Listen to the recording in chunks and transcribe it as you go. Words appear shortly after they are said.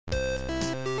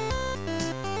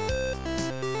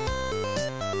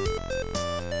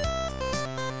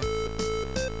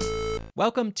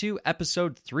Welcome to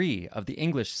episode 3 of the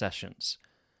English Sessions,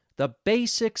 The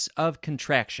Basics of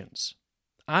Contractions.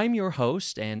 I'm your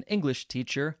host and English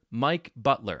teacher, Mike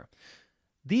Butler.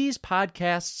 These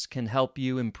podcasts can help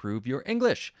you improve your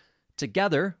English.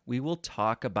 Together, we will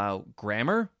talk about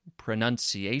grammar,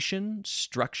 pronunciation,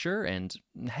 structure, and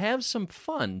have some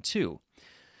fun, too.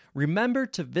 Remember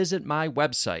to visit my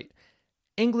website,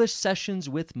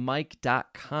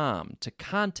 EnglishSessionsWithMike.com, to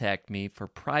contact me for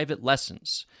private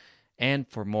lessons and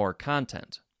for more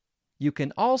content. You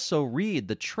can also read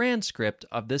the transcript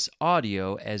of this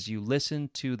audio as you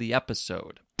listen to the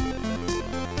episode.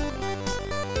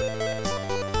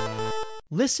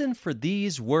 Listen for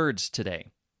these words today.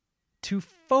 To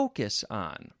focus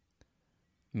on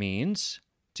means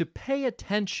to pay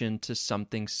attention to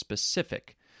something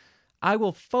specific. I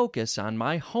will focus on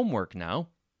my homework now.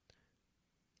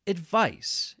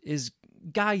 Advice is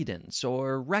guidance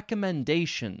or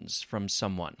recommendations from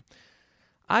someone.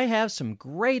 I have some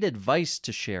great advice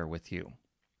to share with you.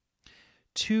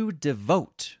 To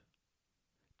devote.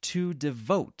 To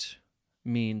devote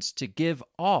means to give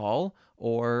all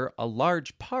or a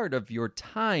large part of your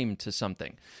time to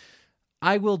something.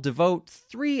 I will devote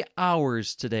 3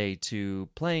 hours today to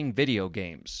playing video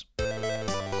games.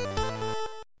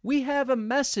 We have a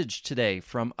message today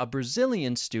from a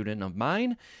Brazilian student of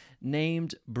mine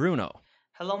named Bruno.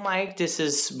 Hello, Mike. This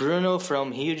is Bruno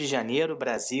from Rio de Janeiro,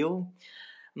 Brazil.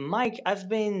 Mike, I've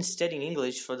been studying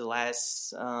English for the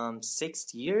last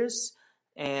 6 years,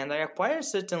 and I acquired a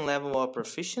certain level of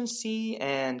proficiency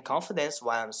and confidence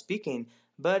while I'm speaking,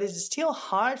 but it's still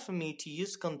hard for me to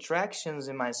use contractions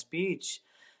in my speech.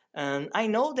 And I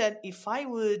know that if I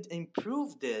would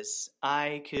improve this,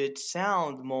 I could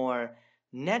sound more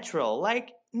natural,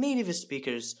 like native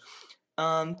speakers.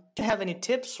 Do you have any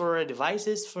tips or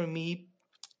advices for me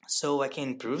so I can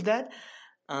improve that?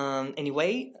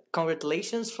 Anyway,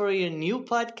 congratulations for your new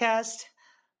podcast.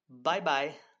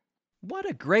 Bye-bye. What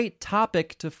a great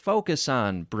topic to focus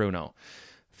on, Bruno.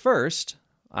 First,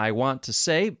 I want to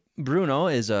say Bruno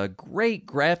is a great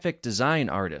graphic design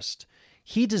artist.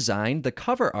 He designed the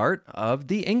cover art of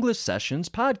the English Sessions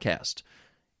podcast.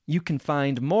 You can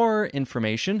find more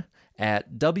information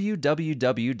at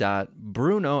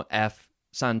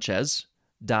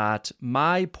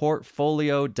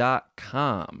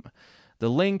www.brunofsanchez.myportfolio.com. The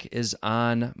link is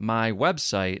on my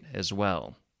website as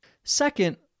well.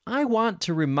 Second, I want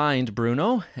to remind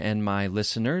Bruno and my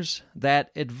listeners that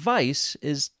advice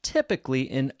is typically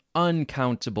an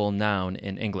uncountable noun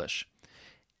in English.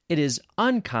 It is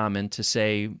uncommon to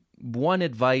say one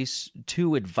advice,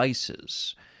 two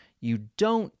advices. You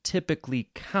don't typically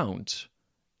count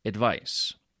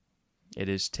advice. It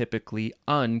is typically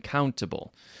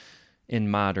uncountable in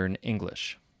modern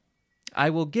English. I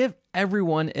will give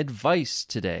everyone advice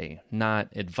today, not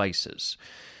advices.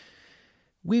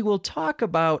 We will talk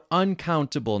about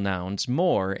uncountable nouns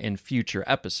more in future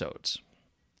episodes.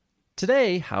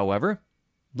 Today, however,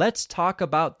 let's talk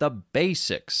about the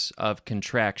basics of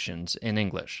contractions in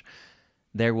English.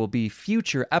 There will be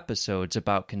future episodes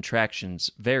about contractions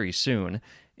very soon,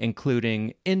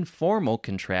 including informal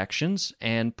contractions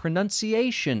and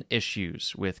pronunciation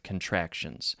issues with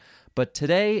contractions. But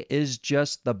today is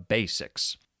just the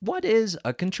basics. What is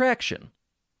a contraction?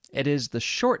 It is the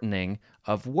shortening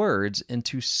of words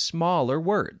into smaller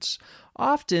words.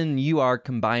 Often you are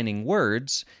combining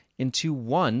words into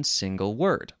one single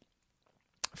word.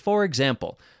 For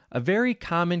example, a very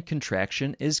common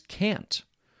contraction is can't.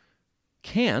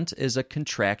 Can't is a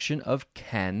contraction of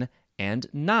can and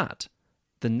not,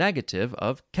 the negative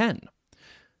of can.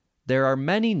 There are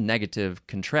many negative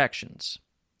contractions.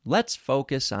 Let's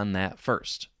focus on that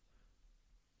first.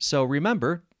 So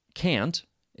remember, can't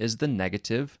is the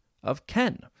negative of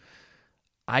can.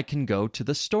 I can go to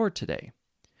the store today.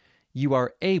 You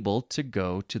are able to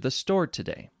go to the store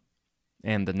today.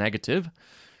 And the negative,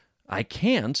 I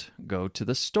can't go to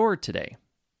the store today.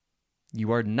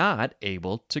 You are not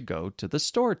able to go to the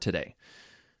store today.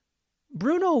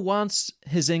 Bruno wants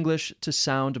his English to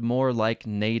sound more like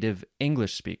native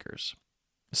English speakers.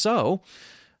 So,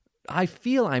 I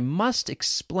feel I must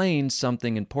explain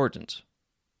something important.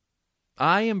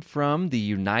 I am from the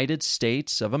United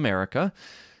States of America.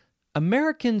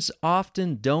 Americans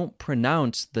often don't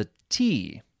pronounce the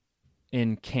T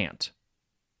in can't,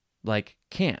 like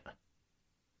can't.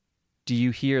 Do you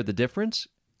hear the difference?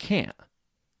 Can't.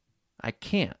 I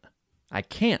can't. I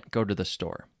can't go to the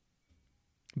store.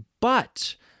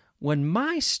 But when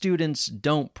my students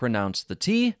don't pronounce the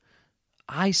T,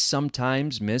 I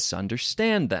sometimes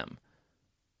misunderstand them.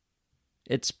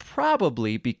 It's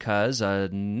probably because a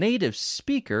native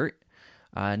speaker,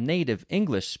 a native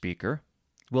English speaker,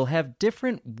 will have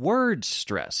different word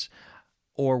stress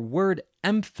or word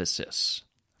emphasis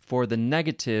for the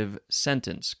negative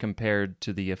sentence compared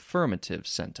to the affirmative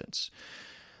sentence.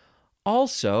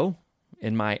 Also,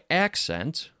 in my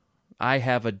accent, I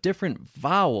have a different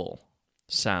vowel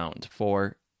sound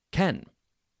for can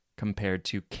compared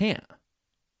to can't.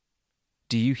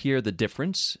 Do you hear the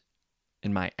difference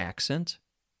in my accent?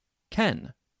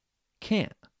 Can,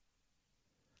 can't.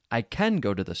 I can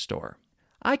go to the store.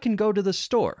 I can go to the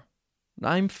store.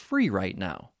 I'm free right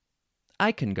now.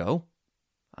 I can go.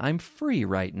 I'm free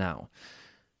right now.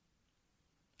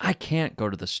 I can't go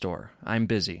to the store. I'm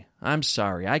busy. I'm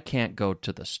sorry. I can't go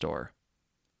to the store.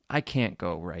 I can't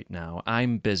go right now.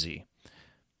 I'm busy.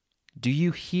 Do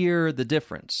you hear the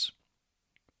difference?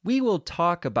 We will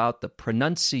talk about the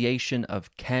pronunciation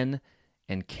of can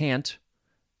and can't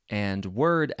and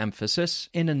word emphasis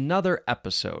in another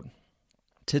episode.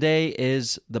 Today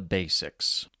is the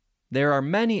basics. There are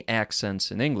many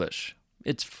accents in English.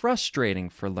 It's frustrating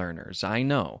for learners, I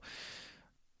know.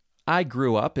 I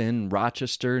grew up in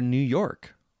Rochester, New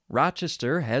York.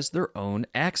 Rochester has their own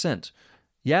accent.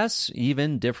 Yes,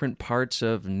 even different parts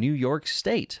of New York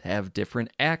State have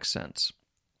different accents.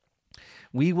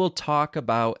 We will talk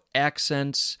about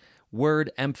accents,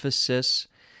 word emphasis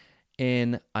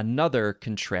in another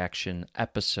contraction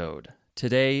episode.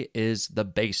 Today is the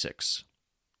basics.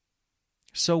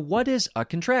 So what is a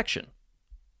contraction?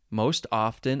 Most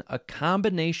often a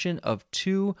combination of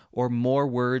two or more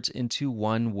words into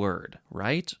one word,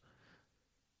 right?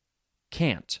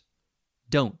 Can't,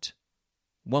 don't,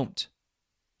 won't,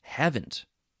 haven't,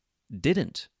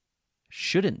 didn't,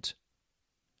 shouldn't.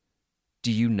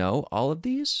 Do you know all of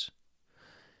these?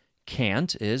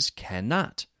 Can't is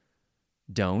cannot.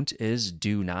 Don't is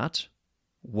do not.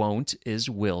 Won't is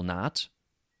will not.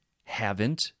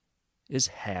 Haven't is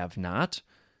have not.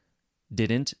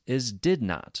 Didn't is did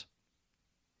not.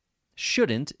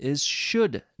 Shouldn't is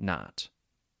should not.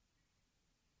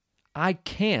 I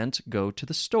can't go to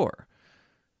the store.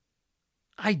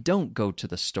 I don't go to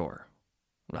the store.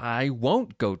 I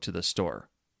won't go to the store.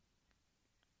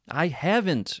 I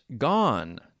haven't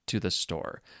gone to the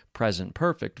store. Present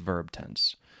perfect verb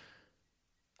tense.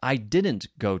 I didn't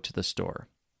go to the store.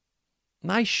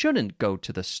 I shouldn't go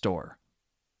to the store.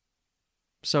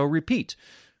 So repeat.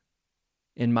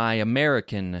 In my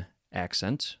American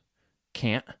accent,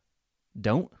 can't,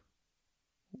 don't,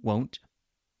 won't,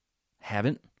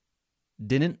 haven't,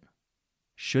 didn't,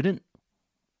 shouldn't.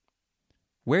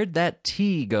 Where'd that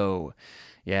T go?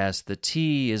 Yes, the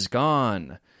T is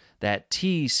gone. That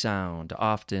T sound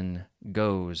often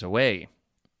goes away.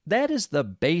 That is the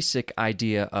basic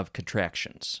idea of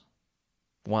contractions.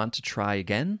 Want to try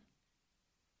again?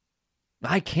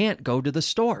 I can't go to the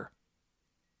store.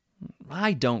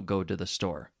 I don't go to the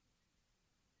store.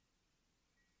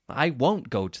 I won't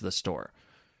go to the store.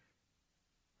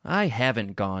 I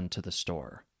haven't gone to the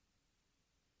store.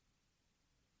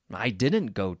 I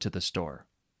didn't go to the store.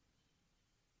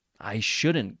 I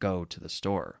shouldn't go to the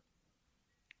store.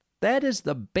 That is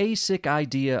the basic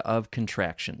idea of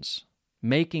contractions,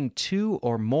 making two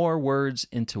or more words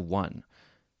into one.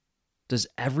 Does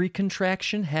every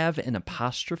contraction have an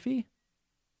apostrophe?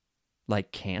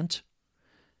 Like can't?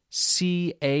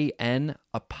 C-A-N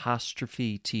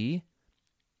apostrophe T?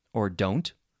 Or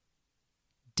don't?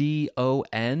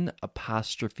 D-O-N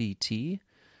apostrophe T?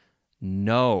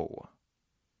 No.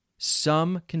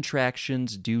 Some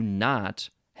contractions do not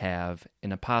have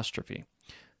an apostrophe.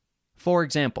 For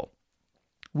example,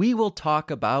 we will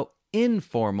talk about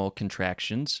informal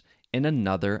contractions in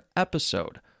another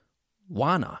episode.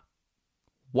 Wanna.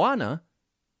 Wanna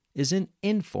is an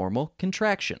informal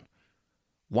contraction.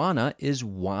 Wanna is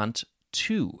want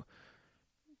to.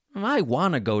 I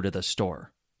want to go to the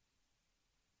store.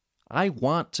 I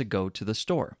want to go to the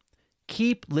store.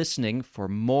 Keep listening for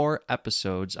more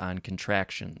episodes on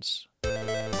contractions.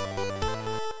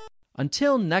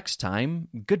 Until next time,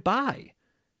 goodbye.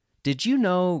 Did you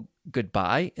know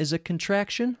goodbye is a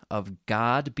contraction of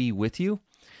God be with you?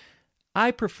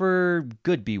 I prefer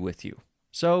good be with you.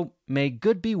 So may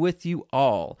good be with you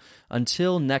all.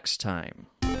 Until next time.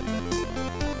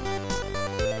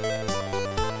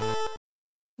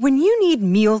 When you need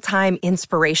mealtime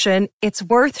inspiration, it's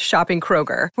worth shopping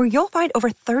Kroger, where you'll find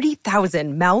over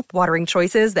 30,000 mouth-watering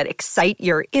choices that excite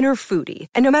your inner foodie.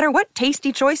 And no matter what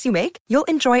tasty choice you make,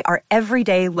 you'll enjoy our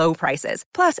everyday low prices,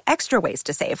 plus extra ways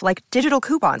to save, like digital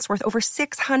coupons worth over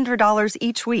 $600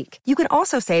 each week. You can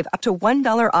also save up to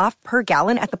 $1 off per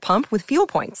gallon at the pump with fuel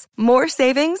points. More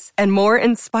savings and more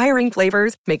inspiring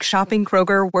flavors make shopping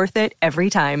Kroger worth it every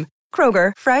time.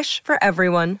 Kroger, fresh for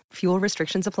everyone. Fuel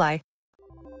restrictions apply.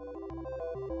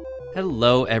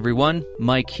 Hello, everyone.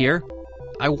 Mike here.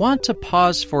 I want to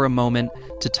pause for a moment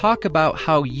to talk about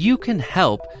how you can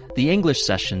help the English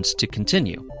sessions to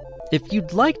continue. If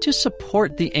you'd like to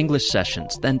support the English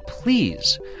sessions, then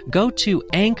please go to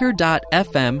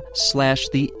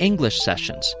anchor.fm/the English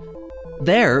sessions.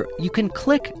 There, you can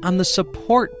click on the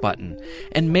support button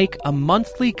and make a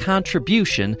monthly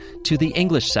contribution to the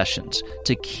English sessions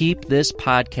to keep this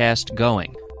podcast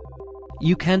going.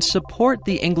 You can support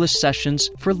the English sessions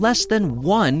for less than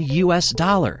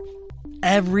 $1.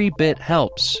 Every bit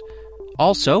helps.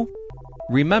 Also,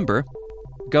 remember,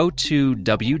 go to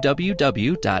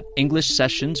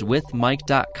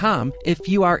www.englishsessionswithmike.com if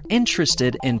you are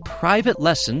interested in private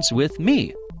lessons with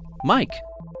me, Mike.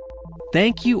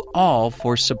 Thank you all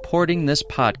for supporting this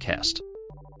podcast.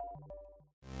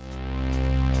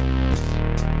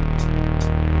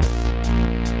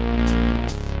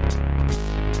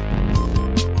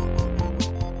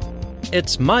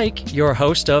 It's Mike, your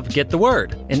host of Get the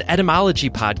Word, an etymology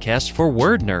podcast for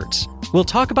word nerds. We'll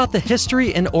talk about the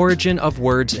history and origin of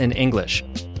words in English.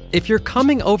 If you're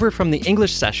coming over from the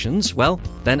English sessions, well,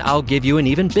 then I'll give you an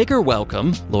even bigger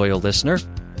welcome, loyal listener.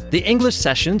 The English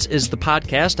Sessions is the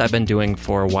podcast I've been doing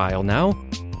for a while now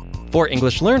for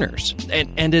English learners,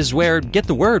 and is where Get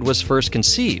the Word was first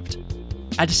conceived.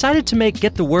 I decided to make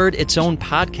Get the Word its own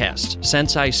podcast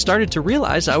since I started to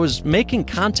realize I was making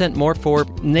content more for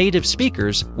native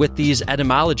speakers with these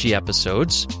etymology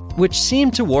episodes, which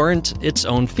seemed to warrant its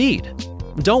own feed.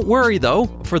 Don't worry though,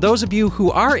 for those of you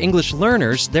who are English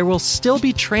learners, there will still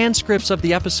be transcripts of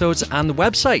the episodes on the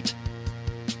website.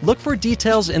 Look for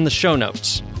details in the show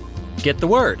notes. Get the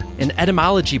Word, an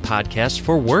etymology podcast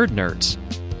for word nerds.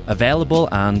 Available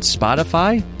on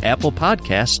Spotify, Apple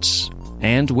Podcasts,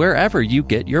 and wherever you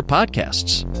get your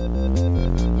podcasts.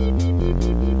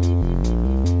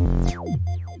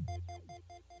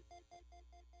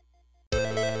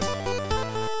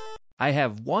 I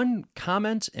have one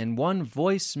comment and one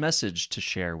voice message to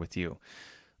share with you.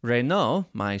 Renaud,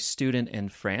 my student in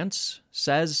France,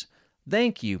 says,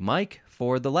 "Thank you, Mike,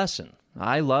 for the lesson.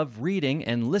 I love reading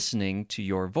and listening to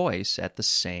your voice at the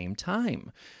same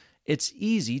time. It's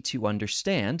easy to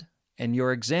understand, and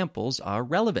your examples are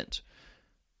relevant."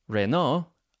 Renaud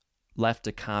left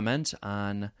a comment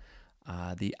on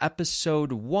the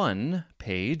episode 1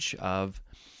 page of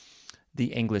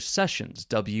the English Sessions,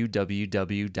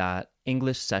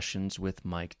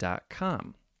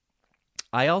 www.englishsessionswithmike.com.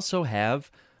 I also have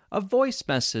a voice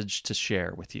message to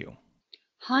share with you.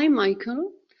 Hi,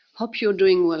 Michael. Hope you're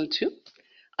doing well too.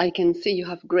 I can see you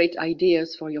have great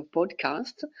ideas for your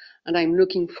podcast, and I'm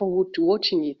looking forward to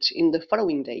watching it in the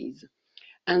following days.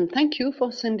 And thank you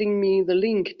for sending me the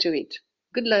link to it.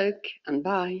 Good luck and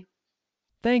bye.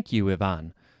 Thank you,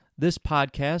 Yvonne. This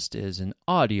podcast is an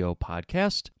audio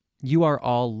podcast. You are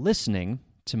all listening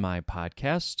to my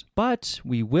podcast, but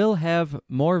we will have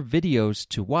more videos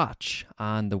to watch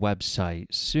on the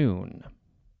website soon.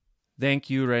 Thank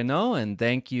you, Renaud, and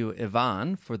thank you,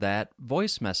 Yvonne, for that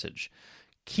voice message.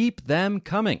 Keep them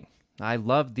coming. I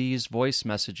love these voice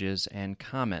messages and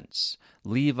comments.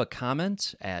 Leave a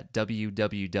comment at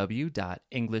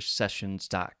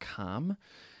www.englishsessions.com.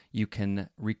 You can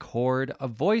record a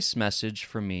voice message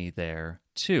for me there,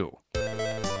 too.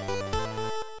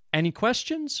 Any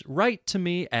questions? Write to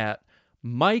me at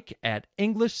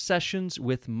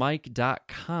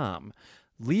mike@englishsessionswithmike.com.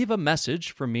 Leave a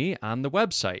message for me on the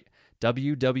website,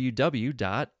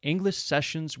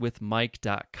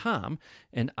 www.englishsessionswithmike.com,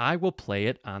 and I will play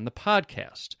it on the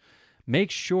podcast. Make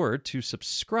sure to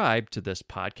subscribe to this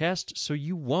podcast so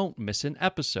you won't miss an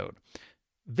episode.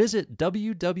 Visit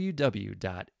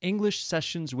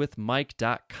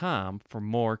www.englishsessionswithmike.com for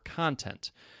more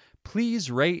content. Please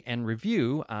rate and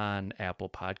review on Apple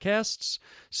Podcasts,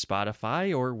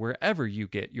 Spotify, or wherever you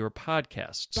get your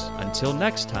podcasts. Until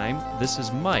next time, this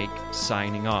is Mike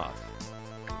signing off.